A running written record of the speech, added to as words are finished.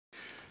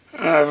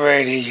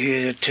Alrighty,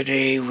 here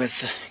today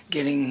with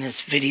getting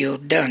this video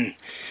done.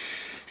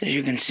 As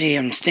you can see,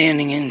 I'm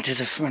standing into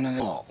the front of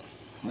the wall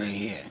right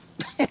here.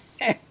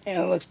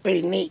 It looks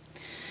pretty neat.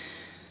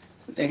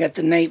 They got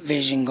the night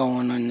vision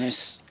going on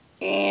this,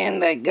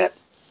 and I got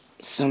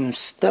some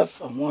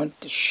stuff I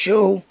want to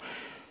show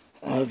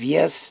of,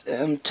 yes,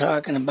 I'm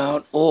talking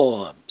about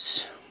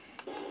orbs.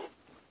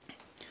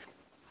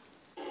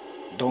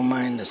 Don't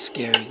mind the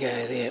scary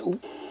guy there.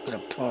 Oop, gotta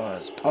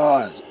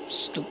pause,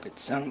 stupid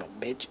son of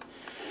a bitch.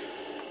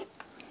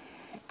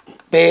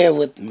 Bear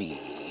with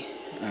me.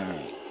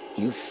 Alright,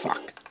 you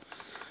fuck.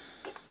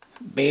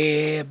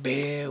 Bear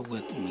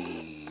with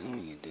me. Let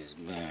me get this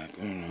back.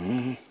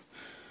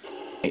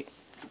 Hey,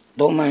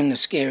 don't mind the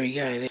scary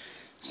guy there.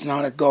 It's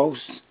not a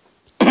ghost.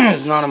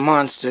 It's not a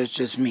monster, it's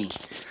just me.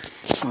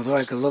 Although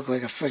I could look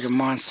like a friggin'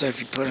 monster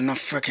if you put enough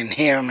frickin'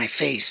 hair on my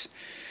face.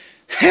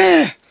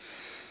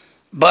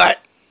 But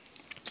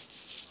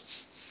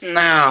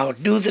now,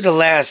 due to the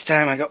last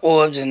time I got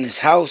orbs in this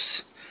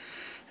house,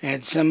 I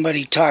had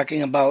somebody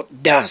talking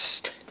about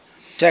dust.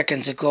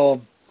 Seconds ago,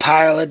 a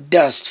pile of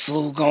dust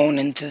flew going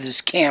into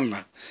this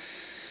camera.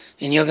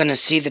 And you're going to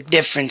see the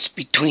difference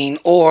between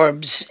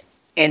orbs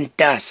and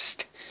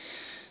dust.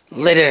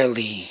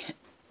 Literally.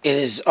 It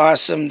is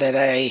awesome that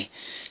I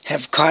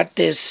have caught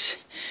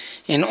this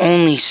in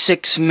only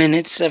 6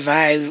 minutes.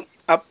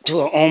 Up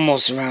to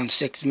almost around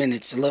 6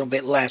 minutes, a little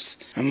bit less.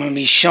 I'm going to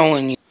be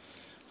showing you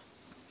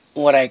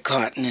what I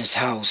caught in this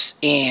house.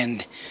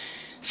 And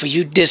for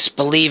you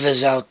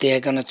disbelievers out there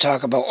going to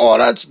talk about, oh,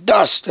 that's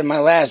dust in my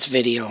last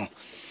video,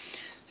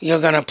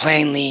 you're going to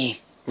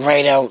plainly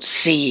right out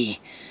see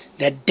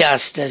that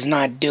dust does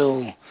not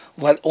do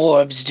what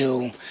orbs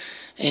do,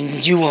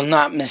 and you will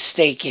not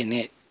mistaken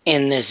it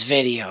in this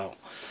video.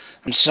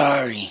 I'm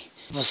sorry.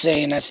 People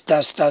saying that's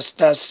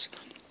dust.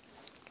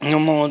 No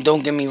more,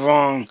 don't get me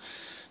wrong.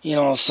 You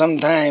know,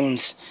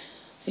 sometimes,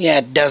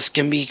 yeah, dust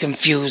can be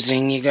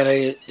confusing. You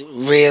gotta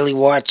really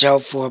watch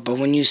out for it. But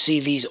when you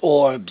see these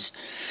orbs,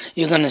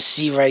 you're gonna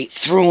see right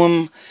through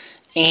them.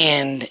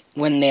 And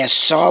when they're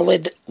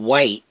solid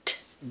white,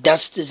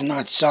 dust is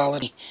not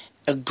solid,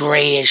 a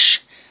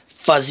grayish,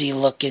 fuzzy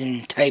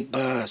looking type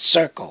of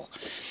circle.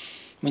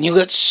 When you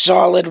got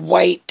solid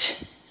white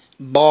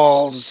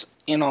balls,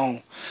 you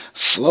know,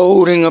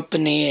 floating up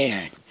in the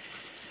air,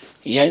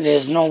 yeah,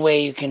 there's no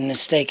way you can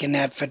mistake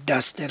that for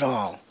dust at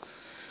all.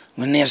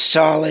 When they're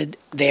solid,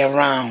 they're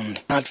round,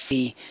 not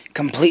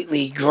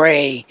completely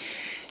gray.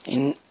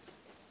 And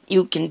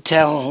you can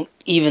tell,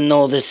 even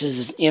though this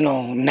is, you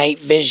know, night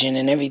vision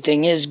and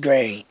everything is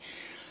gray,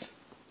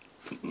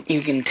 you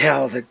can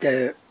tell that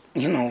the,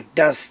 you know,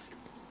 dust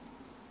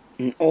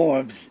and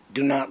orbs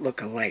do not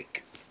look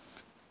alike.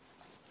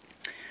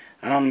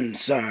 I'm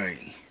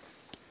sorry.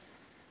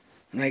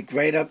 Like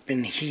right up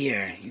in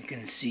here, you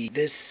can see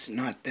this,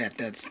 not that,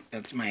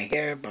 that's my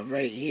hair, but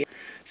right here,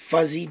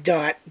 fuzzy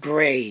dot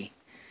gray.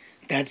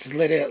 That's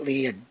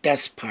literally a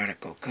dust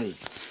particle,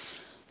 because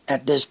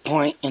at this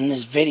point in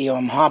this video,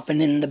 I'm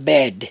hopping in the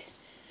bed.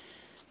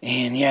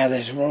 And yeah,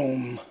 this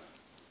room,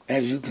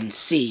 as you can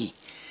see,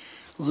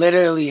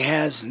 literally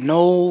has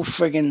no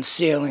friggin'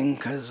 ceiling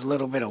because a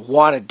little bit of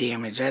water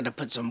damage. I had to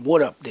put some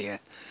wood up there.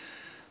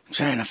 I'm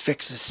trying to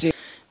fix the ceiling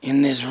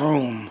in this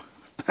room.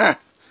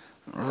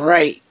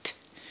 Right.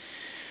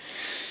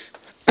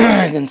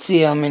 I can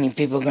see how many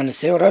people are going to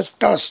say, oh, that's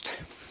dust.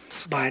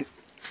 But I'm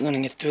going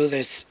to get through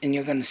this and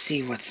you're going to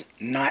see what's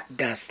not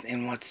dust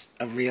and what's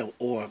a real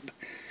orb.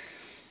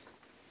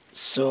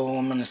 So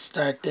I'm going to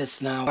start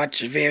this now. Watch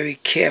very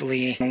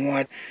carefully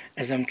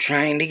as I'm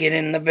trying to get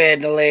in the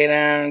bed to lay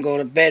down and go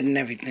to bed and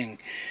everything.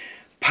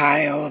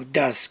 Pile of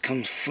dust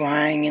comes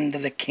flying into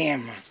the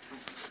camera.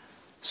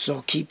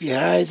 So keep your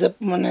eyes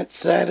up on that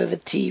side of the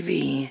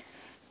TV.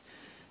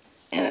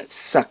 And it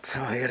sucks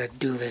how I gotta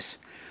do this.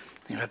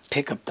 I gotta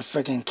pick up the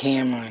freaking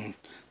camera and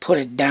put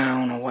it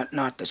down or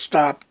whatnot to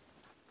stop.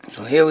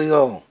 So here we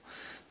go.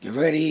 Get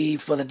ready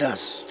for the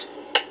dust.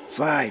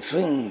 Fly,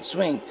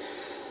 swing.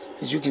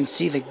 As you can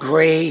see, the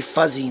gray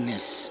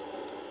fuzziness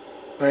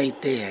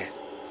right there.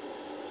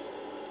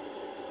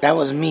 That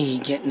was me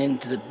getting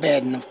into the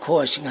bed, and of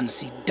course you're gonna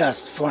see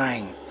dust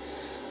flying.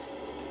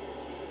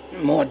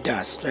 More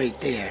dust right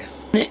there.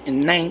 In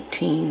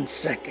 19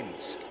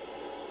 seconds.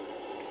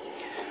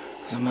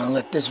 So I'm gonna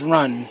let this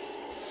run.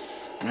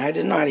 And I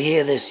did not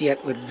hear this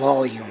yet with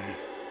volume.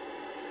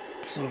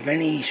 So if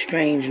any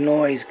strange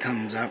noise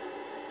comes up,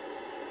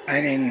 I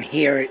didn't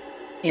hear it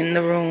in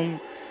the room,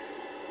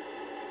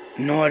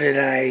 nor did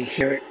I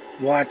hear it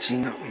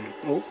watching something.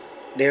 Oh,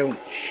 there,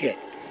 shit.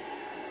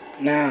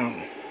 Now,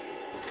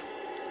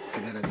 I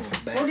gotta go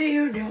back. What are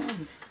you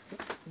doing?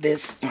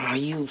 This, oh,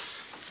 you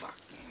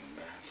fucking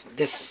bastard.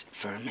 This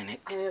for a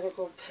minute. I gotta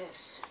go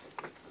piss.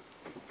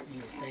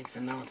 These things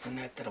announcing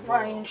that to the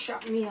Brian world.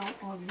 shut me out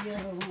of the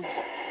other room.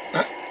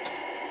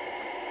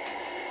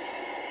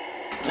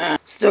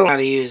 Still how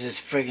to use this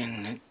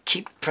friggin',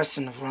 keep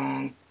pressing the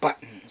wrong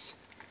buttons.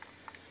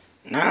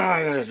 Now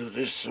I gotta do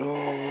this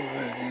over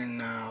again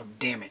now,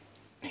 damn it.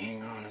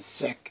 Hang on a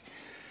sec.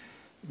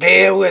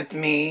 bear with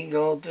me.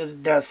 Go to the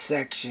dust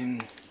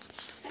section.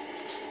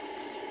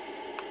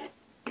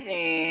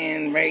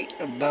 And right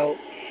about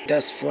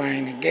dust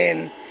flying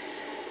again.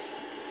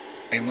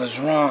 I was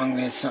wrong.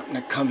 There's something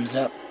that comes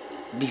up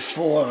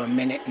before 1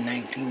 minute and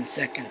 19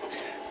 seconds.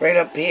 Right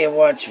up here,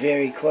 watch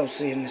very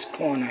closely in this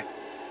corner.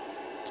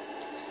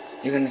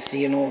 You're going to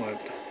see an orb.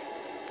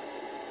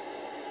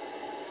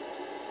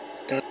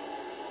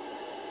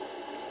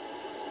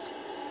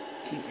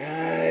 Keep your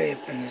eye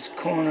up in this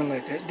corner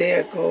like a, there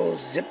it goes,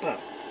 zip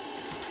up.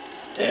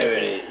 There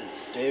it is,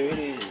 there it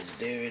is,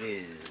 there it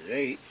is,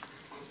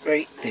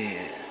 right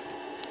there.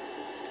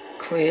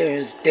 Clear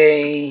as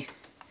day.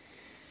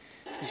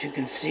 As you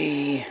can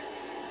see,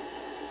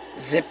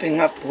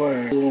 zipping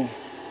upward.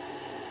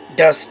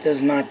 Dust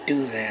does not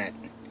do that.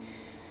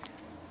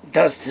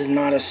 Dust is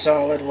not a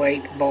solid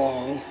white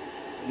ball.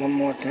 One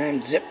more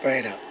time, zip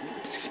right up.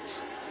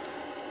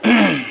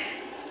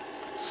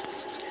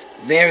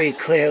 Very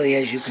clearly,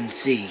 as you can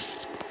see.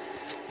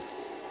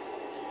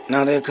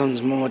 Now there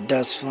comes more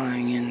dust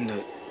flying in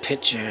the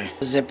picture.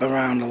 Zip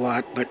around a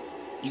lot, but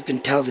you can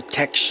tell the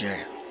texture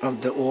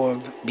of the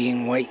orb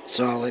being white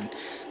solid.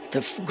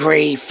 The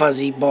gray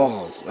fuzzy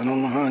balls. I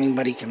don't know how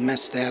anybody can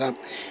mess that up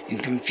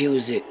and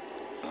confuse it.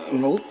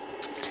 Nope.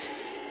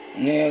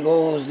 And there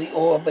goes the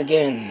orb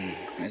again.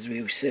 As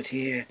we sit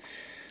here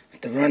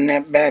to run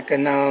that back,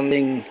 and now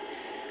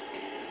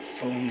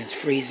phone is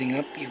freezing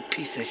up, you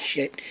piece of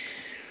shit.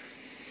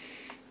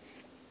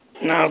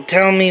 Now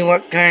tell me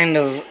what kind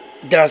of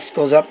dust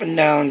goes up and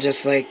down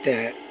just like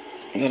that.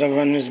 I gotta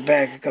run this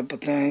back a couple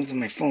times and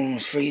my phone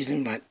was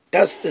freezing, but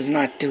dust does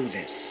not do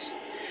this.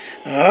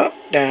 Up,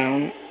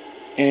 down,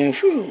 and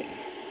whew.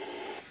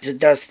 It's a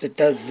dust that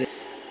does it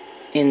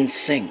in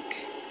sync,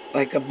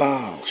 like a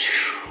ball.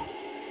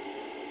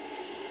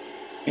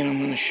 And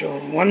I'm gonna show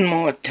it one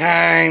more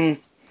time.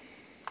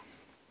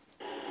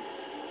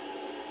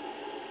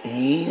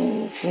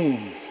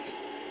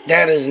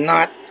 That is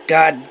not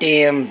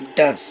goddamn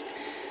dust.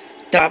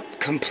 Stop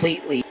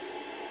completely.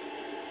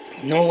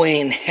 No way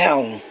in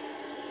hell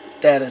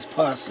that is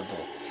possible.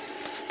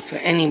 For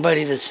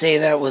anybody to say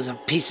that was a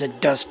piece of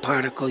dust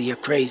particle, you're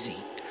crazy.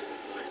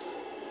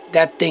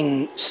 That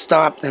thing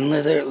stopped and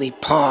literally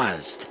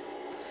paused.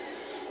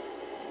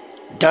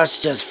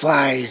 Dust just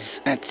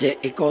flies. That's it.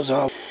 It goes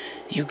all.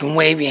 You can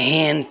wave your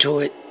hand to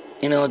it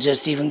and it'll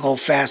just even go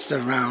faster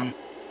around.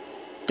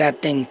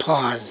 That thing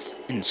paused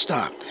and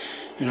stopped.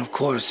 And of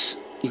course,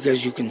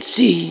 because you can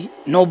see,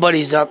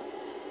 nobody's up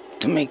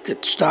to make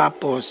it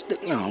stop or,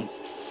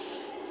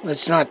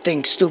 let's not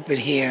think stupid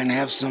here and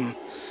have some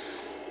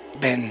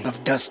bin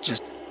of dust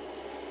just.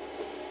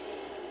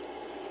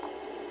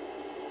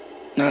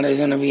 Now there's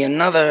going to be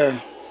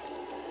another,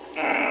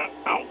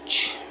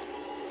 ouch,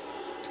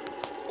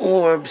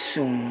 orb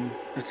soon.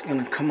 It's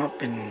going to come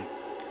up in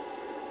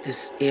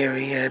this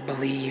area, I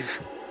believe.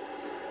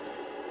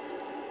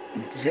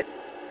 Zip.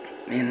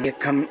 And they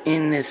come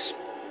in this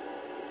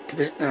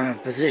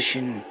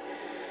position.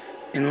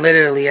 And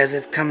literally, as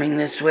it's coming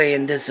this way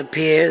and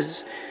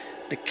disappears,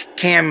 the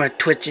camera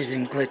twitches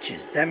and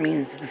glitches. That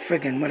means the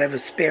friggin' whatever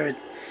spirit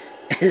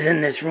is in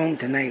this room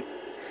tonight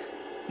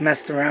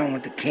messed around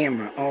with the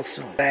camera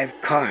also. I've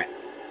caught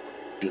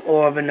the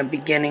orb in the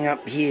beginning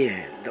up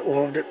here. The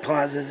orb that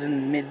pauses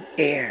in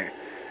mid-air.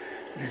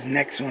 This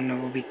next one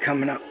that will be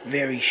coming up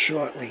very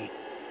shortly.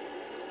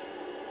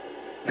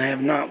 I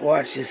have not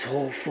watched this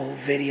whole full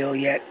video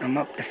yet. I'm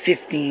up to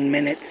 15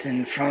 minutes,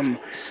 and from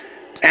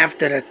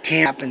after the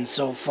camp happened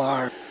so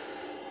far,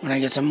 when I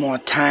get some more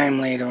time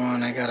later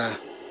on, I gotta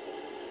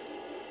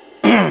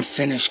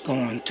finish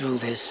going through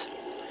this.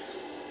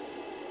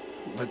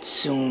 But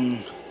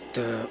soon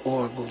the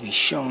orb will be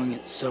showing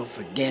itself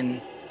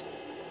again.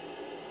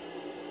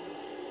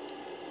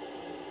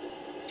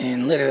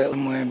 And literally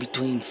somewhere in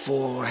between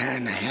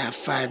 4.5,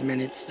 5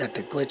 minutes that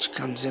the glitch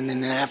comes in,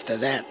 and then after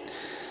that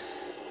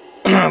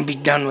I'll be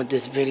done with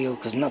this video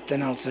because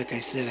nothing else, like I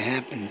said,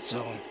 happened.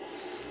 So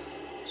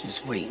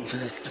just waiting for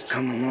this to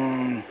come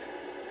along.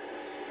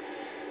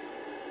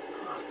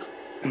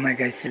 And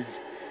like I said,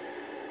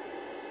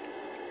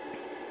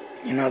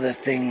 and other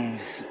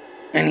things,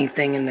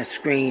 anything in the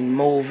screen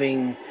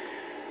moving,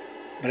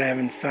 but I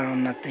haven't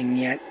found nothing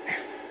yet.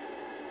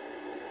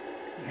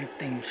 That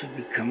thing should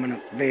be coming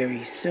up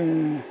very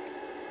soon.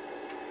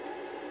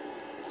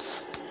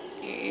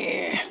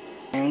 Yeah.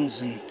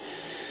 And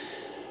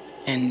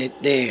end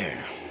it there.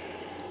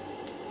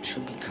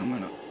 Should be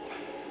coming up.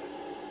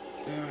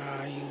 Where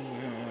are you?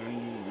 Where are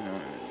you? Where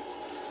are you?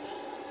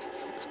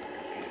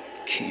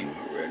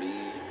 Camera ready.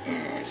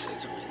 It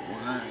says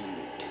rewind.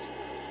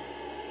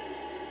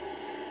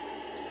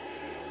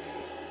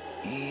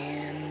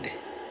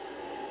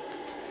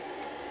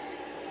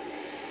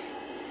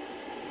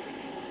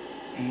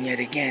 And yet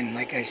again,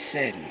 like I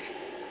said,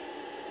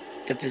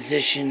 the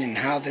position and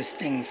how this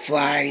thing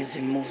flies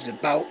and moves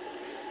about.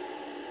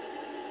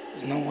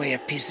 There's no way a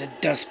piece of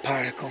dust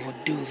particle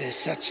would do this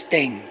such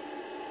thing.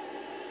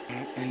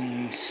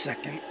 Any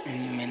second,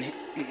 any minute.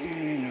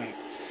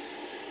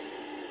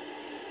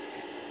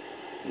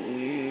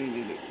 Where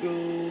did it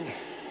go?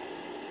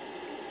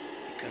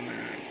 Come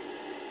on.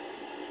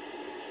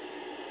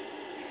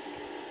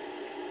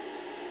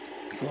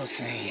 Of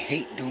course, I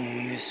hate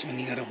doing this when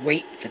you gotta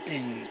wait for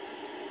things.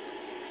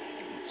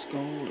 Let's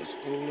go, let's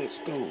go, let's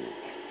go.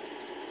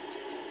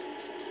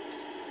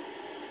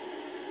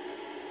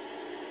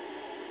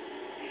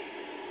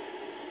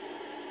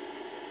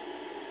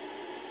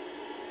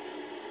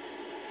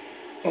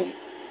 Oh,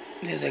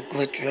 there's a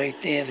glitch right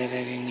there that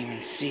I didn't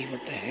even see.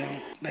 What the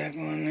hell? Back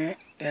on that.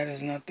 That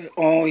is not the...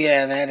 Oh,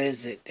 yeah, that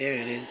is it. There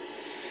it is.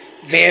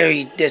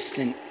 Very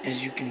distant,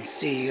 as you can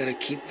see. You gotta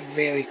keep a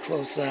very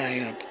close eye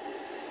up.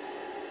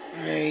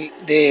 Right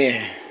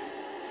there.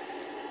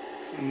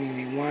 Let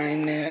me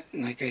rewind that.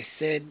 Like I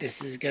said,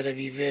 this is gotta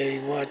be very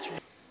watchful.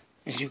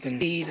 As you can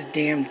see, the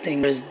damn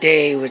thing was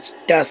day, which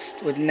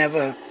dust would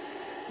never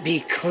be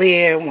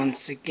clear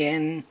once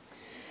again.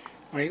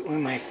 Right where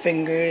my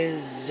finger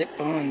is, zip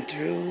on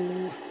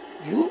through.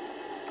 Whoop.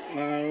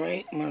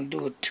 Alright, I'm gonna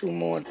do it 2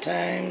 more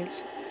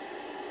times.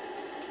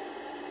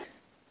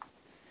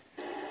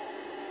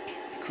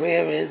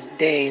 Clear as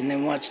day, and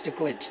then watch the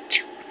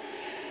glitch.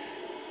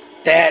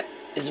 That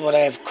is what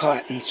I've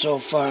caught in so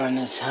far in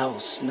this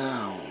house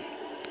now.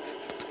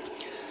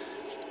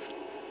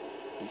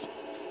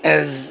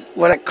 As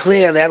what I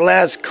clear, that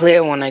last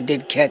clear one I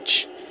did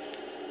catch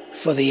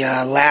for the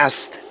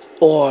last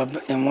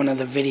orb in one of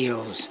the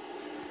videos.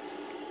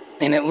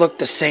 And it looked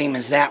the same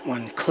as that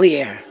one,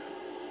 clear.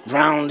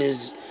 Round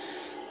is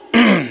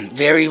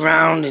very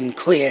round and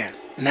clear.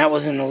 And that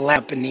was in the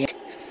lap in the air.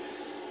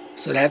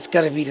 So that's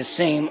got to be the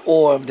same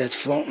orb that's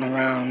floating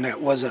around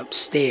that was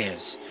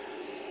upstairs.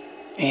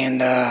 And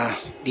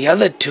the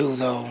other two,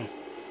 though,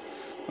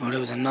 oh, there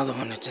was another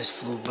one that just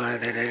flew by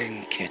that I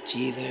didn't catch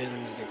either. Let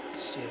me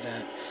see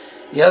that.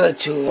 The other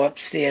two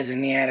upstairs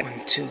in the attic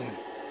one, too.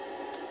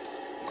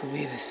 Could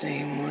be the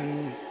same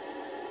one.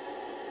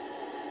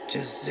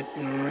 Just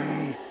zipping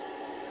around.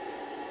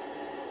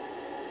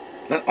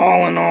 But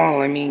all in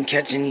all, I mean,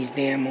 catching these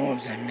damn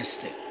orbs, I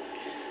missed it.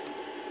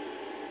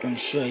 I'm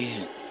sure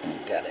you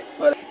got it.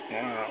 But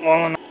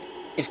all in all,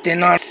 if they're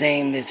not the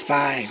same, there's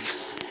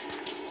 5.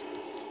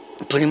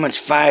 Pretty much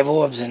 5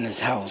 orbs in this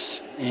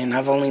house. And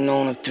I've only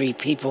known of 3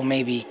 people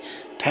maybe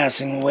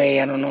passing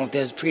away. I don't know if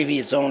there's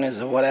previous owners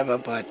or whatever,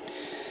 but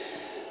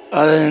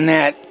other than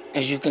that,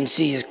 as you can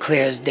see, it's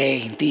clear as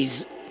day.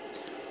 These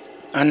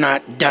are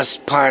not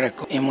dust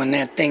particles. And when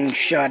that thing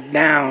shot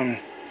down,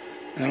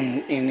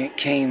 and it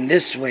came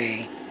this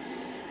way,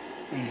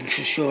 I'm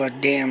sure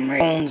damn right.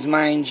 Phones,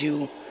 mind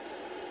you,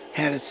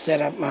 had it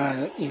set up.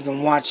 You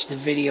can watch the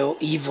video,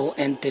 Evil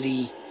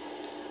Entity,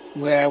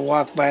 where I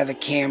walk by the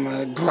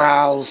camera,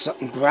 growls,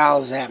 something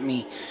growls at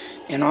me.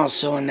 And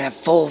also in that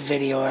full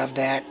video of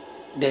that,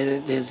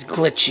 there's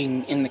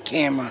glitching in the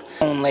camera.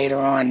 Phone later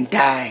on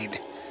died.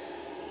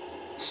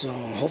 So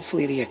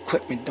hopefully the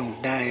equipment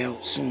don't die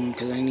out soon,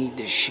 because I need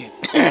this shit.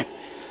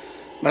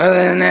 But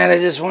other than that, I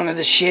just wanted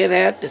to share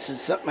that. This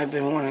is something I've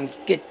been wanting to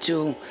get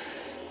to.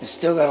 I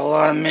still got a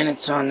lot of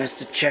minutes on this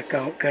to check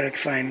out. Gotta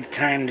find the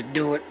time to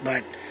do it,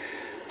 but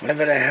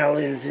whatever the hell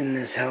is in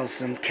this house,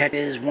 some cat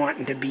is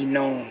wanting to be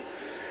known.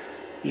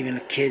 Even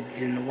the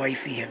kids and the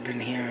wifey have been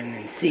hearing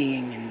and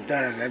seeing and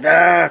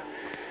da-da-da-da.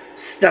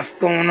 Stuff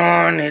going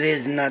on. It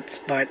is nuts,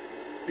 but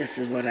this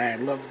is what I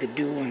love to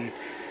do, and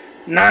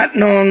not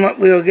knowing what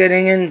we were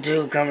getting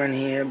into coming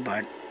here,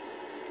 but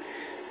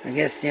I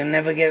guess you'll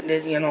never get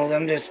it, you know.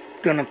 I'm just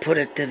gonna put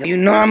it to you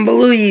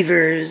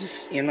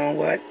non-believers, you know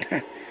what?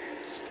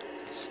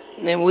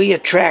 Then we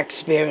attract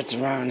spirits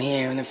around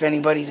here, and if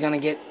anybody's gonna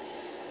get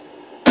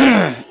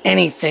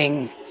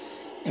anything,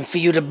 and for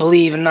you to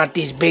believe and not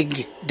these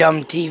big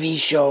dumb TV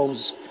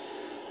shows,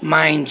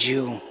 mind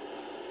you,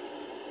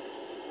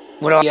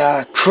 with all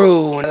the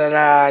crew,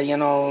 you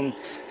know,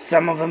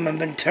 some of them have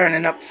been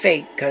turning up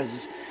fake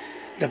because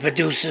the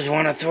producers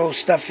want to throw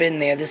stuff in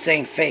there. This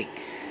ain't fake.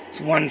 It's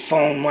 1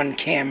 phone, 1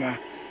 camera,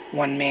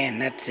 1 man,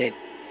 that's it.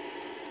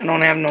 I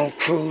don't have no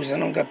crews. I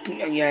don't got...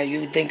 Yeah,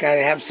 you think I'd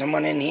have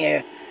someone in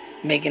here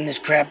making this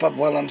crap up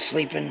while I'm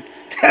sleeping?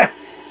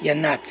 You're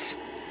nuts.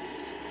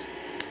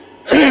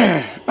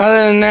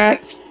 Other than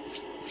that,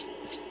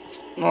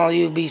 all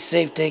you be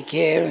safe, take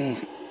care,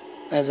 and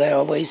as I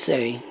always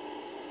say,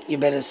 you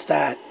better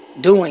start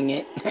doing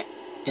it,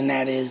 and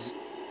that is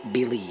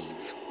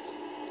believe.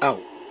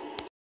 Out.